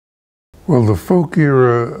Well, the folk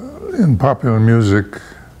era in popular music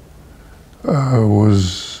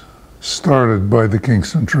was started by the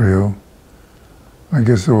Kingston Trio. I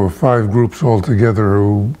guess there were 5 groups altogether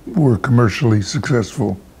who were commercially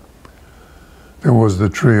successful. There was the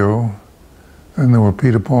Trio, then there were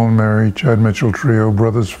Peter, Paul and Mary, Chad Mitchell Trio,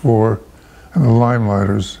 Brothers 4, and the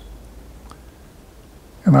Limelighters.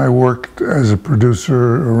 And I worked as a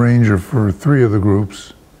producer, arranger for 3 of the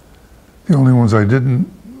groups. The only ones I didn't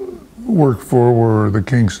work for were the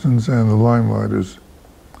Kingstons and the Limelighters.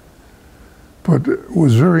 But it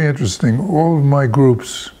was very interesting. All of my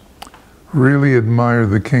groups really admired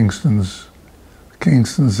the Kingstons. The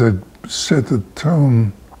Kingstons had set the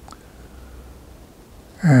tone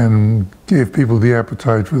and gave people the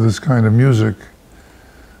appetite for this kind of music.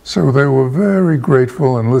 So they were very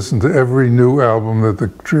grateful and listened to every new album that the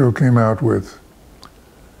trio came out with.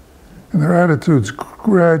 And their attitudes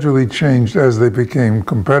gradually changed as they became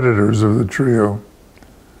competitors of the trio.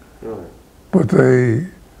 Really? But they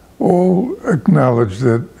all acknowledged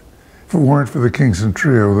that if it weren't for the Kingston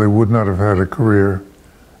Trio, they would not have had a career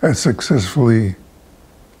as successfully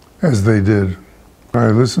as they did. I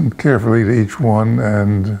listened carefully to each one,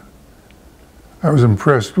 and I was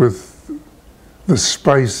impressed with the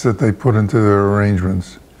spice that they put into their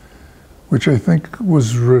arrangements, which I think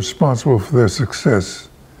was responsible for their success.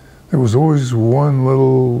 There was always one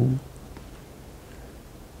little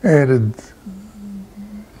added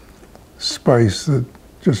spice that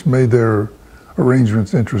just made their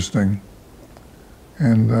arrangements interesting.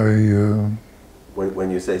 And I... When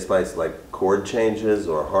you say spice, like chord changes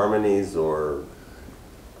or harmonies or...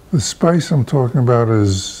 The spice I'm talking about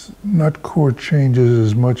is not chord changes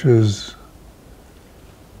as much as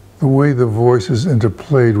the way the voices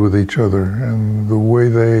interplayed with each other and the way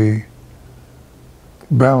they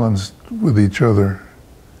balanced with each other.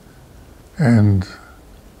 And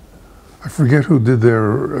I forget who did their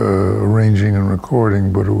arranging and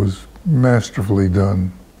recording, but it was masterfully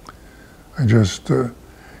done. I just,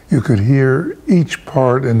 you could hear each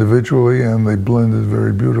part individually and they blended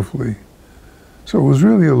very beautifully. So it was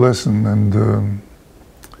really a lesson, and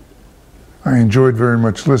I enjoyed very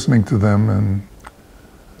much listening to them, and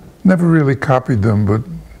never really copied them, but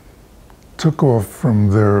took off from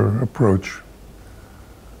their approach.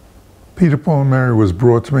 Peter, Paul and Mary was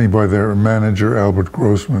brought to me by their manager, Albert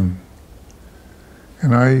Grossman.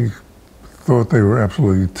 And I thought they were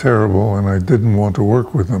absolutely terrible, and I didn't want to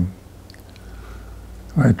work with them.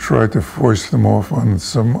 And I tried to force them off on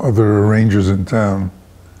some other arrangers in town.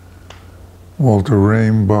 Walter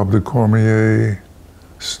Rame, Bob de Cormier,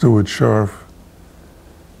 Stuart Scharf.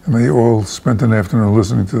 And they all spent an afternoon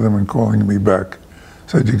listening to them and calling me back.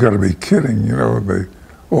 Said, "You gotta be kidding," you know, they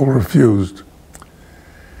all refused.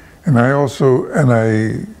 And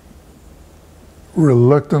I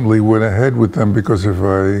reluctantly went ahead with them because if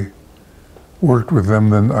I worked with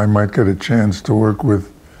them, then I might get a chance to work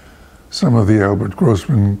with some of the Albert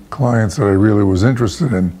Grossman clients that I really was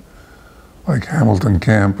interested in, like Hamilton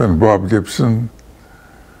Camp and Bob Gibson.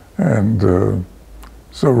 And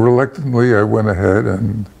so reluctantly I went ahead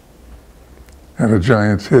and had a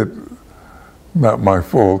giant hit. Not my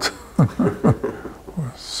fault.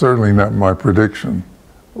 Certainly not my prediction.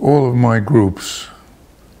 All of my groups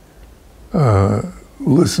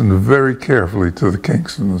listened very carefully to the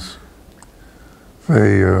Kingstons.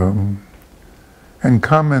 They and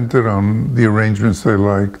commented on the arrangements they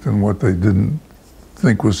liked and what they didn't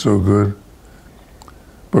think was so good.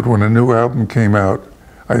 But when a new album came out,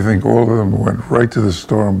 I think all of them went right to the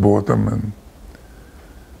store and bought them, and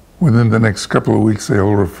within the next couple of weeks they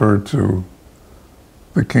all referred to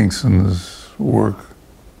the Kingstons' work.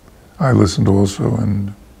 I listened also,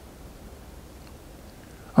 and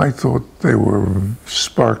I thought they were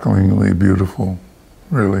sparklingly beautiful,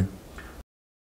 really.